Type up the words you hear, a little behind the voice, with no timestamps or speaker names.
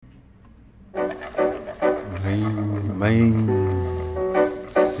Man,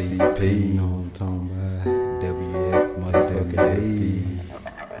 CP, you know what I'm talking about? WF, motherfucking AF,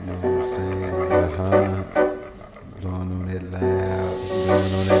 you know what I'm saying? Blowing on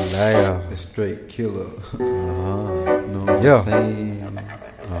that loud, a straight killer. You know what I'm saying?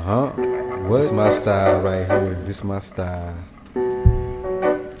 What? This my style right here. This my style. You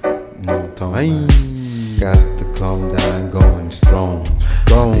know what I'm talking about? Got to calm down, going strong.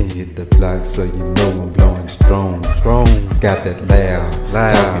 And hit the block so you know I'm blowing strong. Got that loud.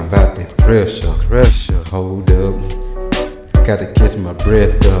 Talking about that pressure. Hold up. Gotta catch my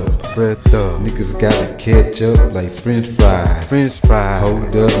breath up. Niggas gotta catch up like French fries.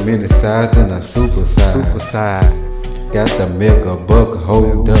 Hold up, many sides and I super size. Got the mega buck,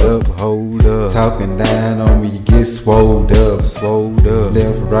 hold up. Talking down on me, you get swolled up.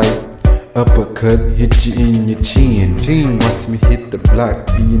 Left, right, uppercut, hit you in your chin. Watch me hit the block,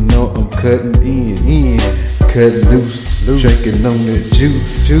 and you know I'm cutting in. Cut loose, drinking on the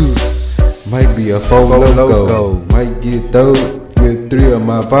juice. Might be a four loco, might get dope with 3 of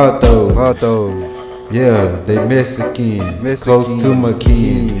my vatos. Yeah, they Mexican, close to my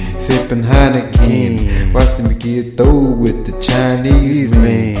kin, sippin' Heineken. Watching me get through with the Chinese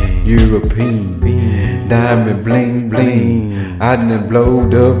man, European, diamond bling bling. I done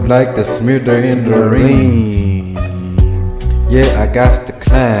blowed up like the Smithers in the ring. Yeah, I got to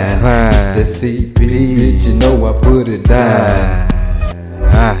climb. It's the CP, bitch, you know I put it down.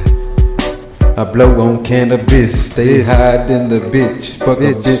 I blow on cannabis, stay high than the bitch. Fuck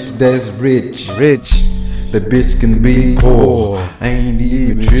a bitch that's rich. The bitch can be poor. I ain't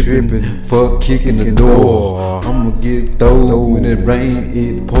even trippin', fuck kicking the door. I'ma get through when it rain,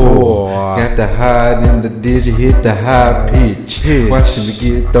 it pour. Got the high in the digit, hit the high pitch. Watching me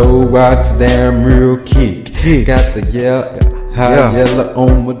get through out the damn real kick. Got the yellow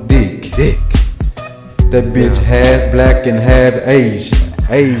on my dick. That bitch half black and half Asian.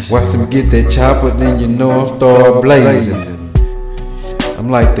 Watch him get that chopper, then you know I'm start blazing. I'm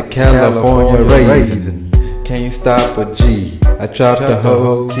like the California raisin. Can't stop a G. I drop the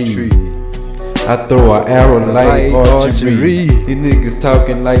whole key. I throw an arrow like archery. These niggas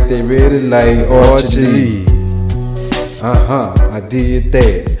talking like they ready like archery. I did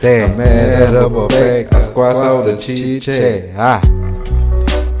that. I'm mad up a fact. I squash all the chit chat.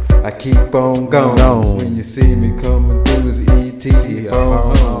 I keep on going. When you see me coming through, it's ET.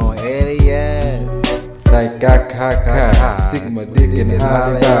 On like I stick my dick in the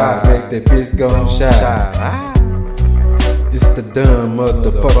high, make that bitch gon' shine. It's the dumb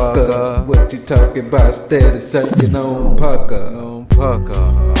motherfucker. What you talking about? Steady sucking on pucker.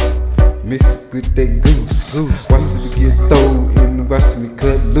 Miss with that goose. Watch me get thrown and watch me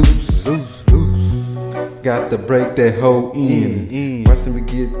cut loose. Got to break that hoe in. Watch me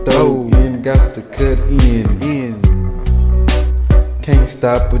get thrown and got to cut in. Can't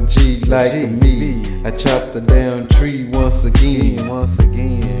stop a G like me. I chopped the damn tree once again.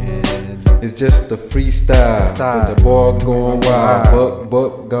 It's just a freestyle. But the ball going wild.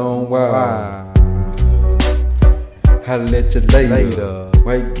 Buck going wild. Holla at you later.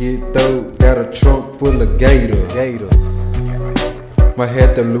 Might get dope. Got a trunk full of gators. Might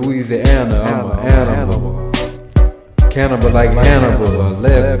head to Louisiana. I'm an animal. Cannibal like Hannibal. I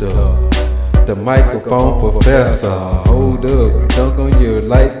left her. The microphone professor. Hold up, dunk on you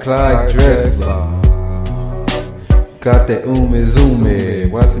like Clyde Drexler. Got that zoomy.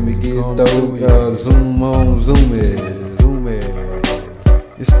 Watching me get through, zoom it.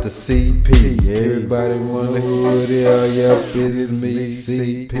 It's the CP. Everybody wanna who it is. Yep, it's me,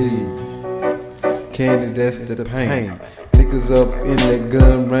 CP. Candy, that's the pain. Niggas up in that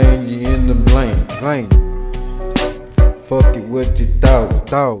gun range, you in the blank. Fuck it, what you thought?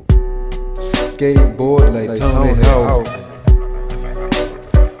 Skateboard like Tony Hawk.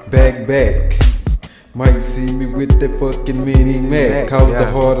 Back. Might see me with that fucking mini Mac. Cause the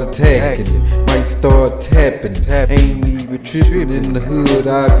heart attacking. Might start tapping. Ain't even tripping in the hood.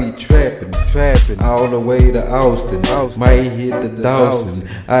 I be trapping. All the way to Austin. Might hit the Dawson.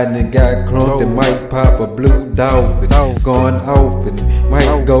 I done got crunk and might pop a blue dolphin. Going off and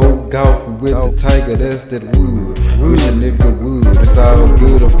might go golfing with the tiger. That's that wood. Wish a nigga would. It's all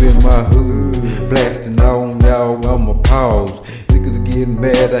good up in my hood. Blasting on y'all, I'ma pause. Niggas getting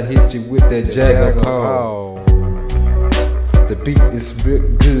mad, I hit you with that Jagger call. The beat is real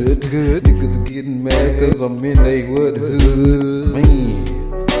good. Niggas getting mad cause I'm in they hood.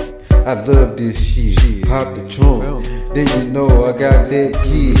 Man, I love this shit. Pop the trunk, then you know I got that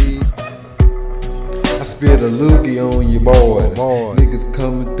kid. I spit a loogie on you boys. Niggas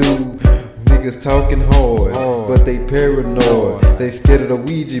coming through. Niggas talking hard, but they paranoid. They scared of the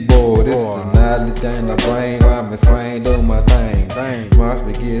Ouija board. This is the knowledge in the brain. Why me swing, do my thing. Watch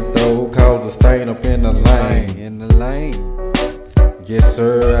me get through, cause a stain up in the lane. Yes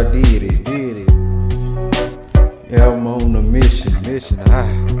sir, I did it. Yeah, I'm on a mission. I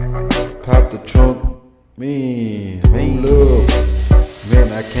pop the trunk. Man, love.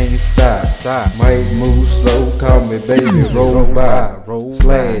 Man, I can't stop. Might move slow, call me baby, roll by.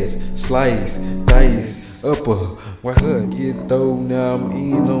 Slash, slice, dice, upper. Watch it get thrown, now I'm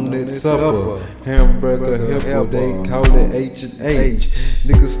eating on that supper. Hamburger helper, they call it H&H.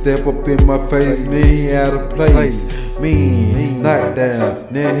 Niggas step up in my face, man, he out of place. Me, knocked down,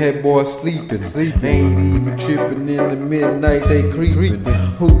 now that boy sleeping. Ain't even tripping in the midnight, they creeping.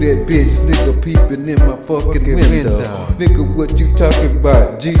 Who that bitch, nigga peeping in my fucking window? Nigga, what you talking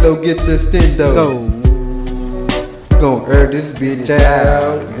about? G-Lo, get the stendo. Gon' air this bitch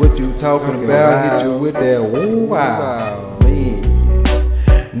out. What you talking about? Hit you with that wow. Man,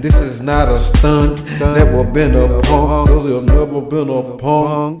 this is not a stunt. Never been a punk. Never been a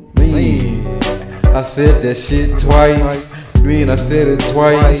punk. Man, I said that shit twice. I said it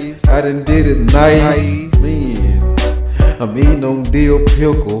twice. I done did it nice. Man, I'm eating on dill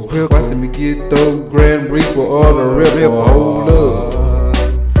pickle. Watching me get through Grand Reaper or the Ripper. Hold up.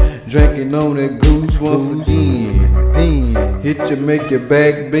 Drinking on that goose once again. Hit you, make your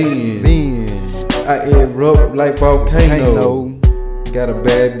back bend. I erupt like volcano. Got a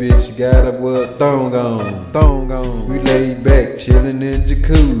bad bitch, got a thong on. We laid back, chillin' in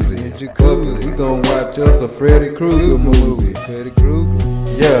jacuzzi. We gon' watch us a Freddy Krueger movie.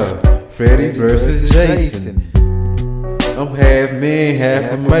 Yeah, Freddy versus Jason. I'm half man,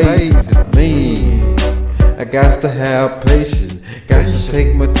 half amazing. Man, I got to have patience. Got to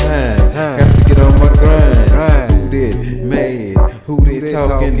take my time. Got to get on my grind. Who that mad? Who they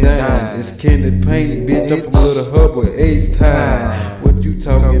talking down? It's Kennedy Paint, bitch. I'm with a hubble H-time. What you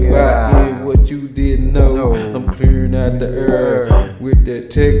talking about? And what you didn't know? I'm clearing out the air with that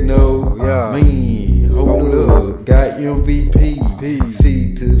techno. Man, hold up. Got MVP.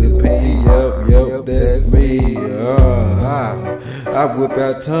 C to the P. Yup, that's me. I whip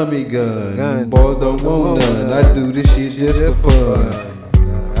out Tommy gun. Boys don't want none. I do this shit just for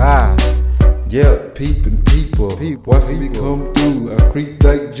fun. Yeah, peeping people. Watch me come through. I creep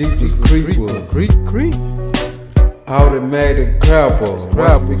like Jeepers Creeper. Creep. Automatic crapper.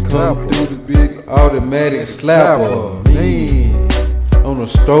 Watch me come through the big automatic slapper. Man, on the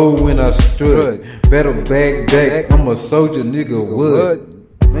stove when I strut. Better back. I'm a soldier, nigga. What?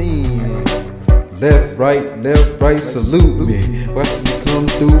 Man. Left, right, salute me. Watch me come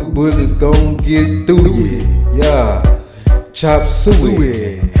through, bullets gon' get through you. Yeah, chop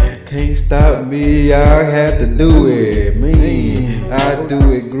suey. Can't stop me, I have to do it. Man, I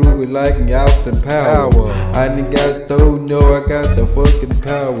do it groovy like Austin Power. I done got thrown, I got the fucking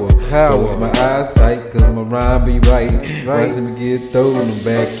power. Close my eyes tight, cause my rhyme be right. Watch me get thrown, I'm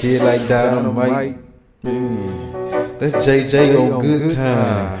back here like dynamite. That's JJ on good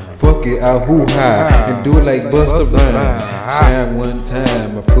time. Fuck it, I hoo-ha and do it like Busta Rhymes. Shine one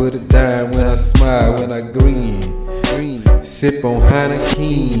time, I put it down when I smile, when I grin. Sip on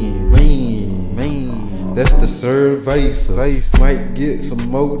Heineken, man. That's the Cerveza. Might get some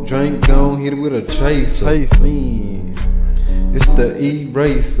more drink, gon' hit it with a chaser. Man. It's the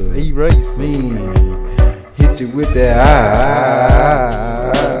eraser. Man. Hit you with that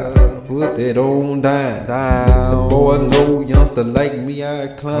put that on down. The boy know youngster like me, I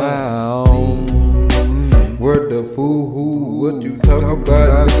clown. Word the fool who, what you talking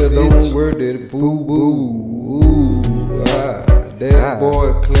about? Nigga don't word that fool boo. That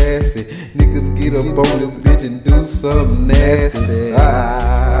boy classy. Niggas get up on this bitch and do something nasty.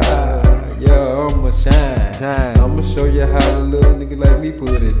 Yeah, I'ma shine. I'ma show you how a little nigga like me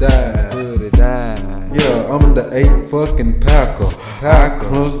put it down. Yeah, I'm the 8 fucking Packer. I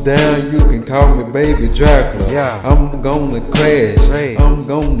crunch down, you can call me Baby Dracula. I'm gonna crash, I'm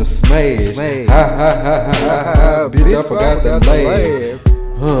gonna smash. Ha, bitch, I forgot to laugh.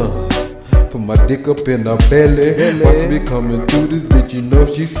 Put my dick up in her belly. Watch me coming through this bitch, you know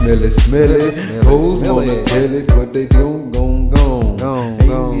she smelly. Hoes wanna tell it, but they don't gone.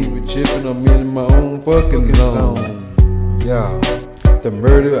 Ain't even tripping, I'm in my own fucking zone. Yeah, the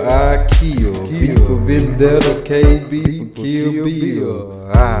murder I kill. B for Vendetta, KB for Kill Bill.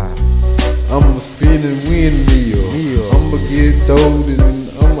 I'm a spinning windmill. I'ma get throwed and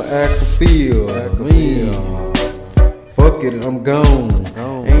I'ma act a feel. Fuck it, I'm gone.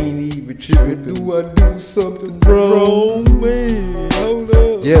 Ain't even tripping, do I do something wrong? Man, hold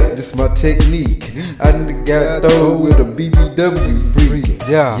up. Yeah, this my technique. I done got thrown with a BBW freak.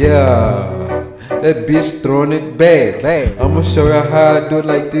 Yeah. That bitch throwing it back. I'ma show you how I do it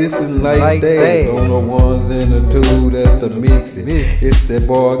like this and like that. On the ones and the two, that's the mixing. It's that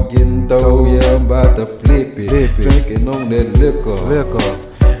boy getting dough, yeah, I'm about to flip it. Drinking on that liquor.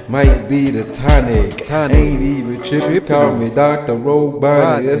 Might be the tonic. Ain't even trippin'. Call me Dr.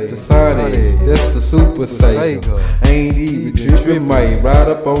 Robani. That's the Sonic. That's the Super Saiyan. Ain't even trippin'. Might ride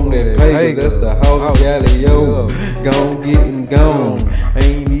up on that paper. That's the House Galileo. Gone getting gone.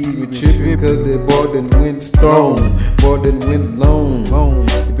 Ain't even trippin', cause that boy done went strong. Boy done went long.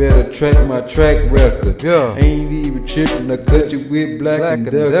 You better track my track record. Ain't even trippin'. I cut you with Black and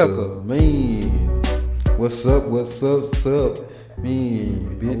Decker. Man, what's up?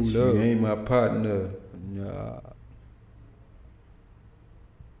 Man, bitch, you ain't my partner.